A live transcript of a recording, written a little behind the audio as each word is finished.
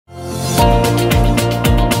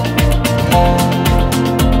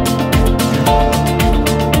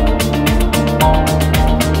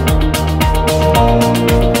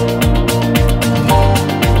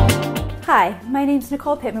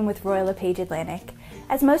Nicole Pittman with LePage Atlantic.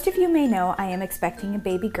 As most of you may know, I am expecting a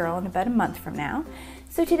baby girl in about a month from now.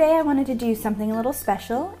 So today I wanted to do something a little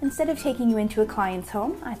special. Instead of taking you into a client's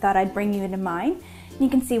home, I thought I'd bring you into mine, and you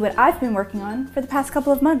can see what I've been working on for the past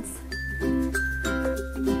couple of months.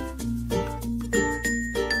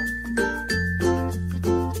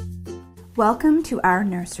 Welcome to our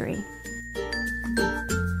nursery.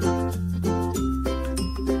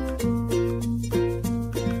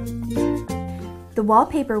 The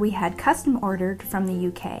wallpaper we had custom ordered from the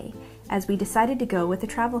UK, as we decided to go with a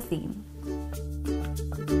travel theme.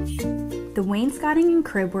 The wainscoting and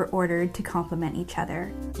crib were ordered to complement each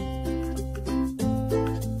other.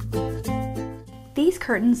 These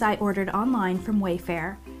curtains I ordered online from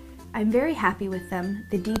Wayfair. I'm very happy with them.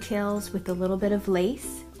 The details with a little bit of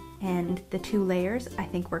lace and the 2 layers I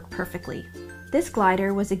think work perfectly. This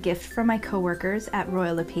glider was a gift from my coworkers at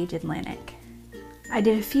LePage Atlantic. I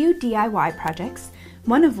did a few DIY projects,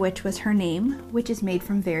 one of which was her name, which is made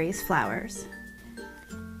from various flowers.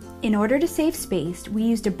 In order to save space, we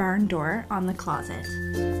used a barn door on the closet.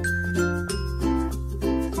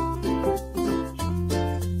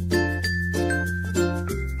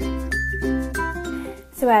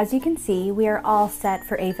 So as you can see, we are all set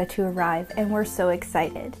for Ava to arrive, and we're so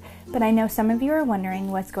excited. But I know some of you are wondering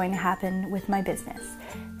what's going to happen with my business.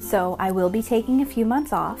 So I will be taking a few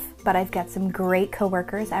months off, but I've got some great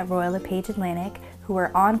coworkers at LePage Atlantic who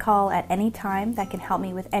are on call at any time that can help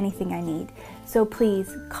me with anything I need. So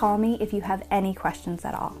please call me if you have any questions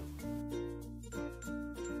at all.